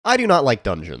I do not like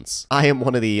dungeons. I am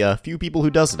one of the few people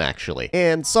who doesn't, actually.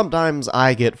 And sometimes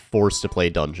I get forced to play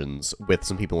dungeons with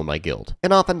some people in my guild.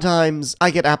 And oftentimes,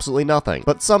 I get absolutely nothing.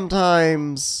 But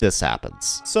sometimes, this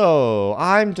happens. So,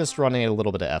 I'm just running a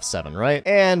little bit of F7, right?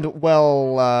 And,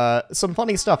 well, some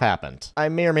funny stuff happened. I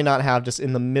may or may not have just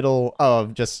in the middle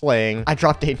of just playing, I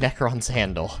dropped a Necron's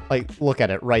handle. Like, look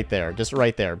at it right there. Just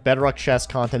right there. Bedrock chest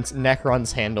contents,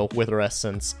 Necron's handle, Wither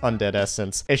essence, Undead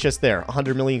essence. It's just there.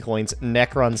 100 million coins,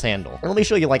 Necron's handle. And let me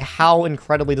show you like how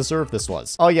incredibly deserved this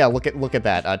was. Oh yeah, look at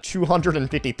that.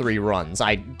 253 runs.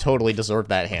 I totally deserved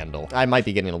that handle. I might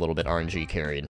be getting a little bit RNG carried.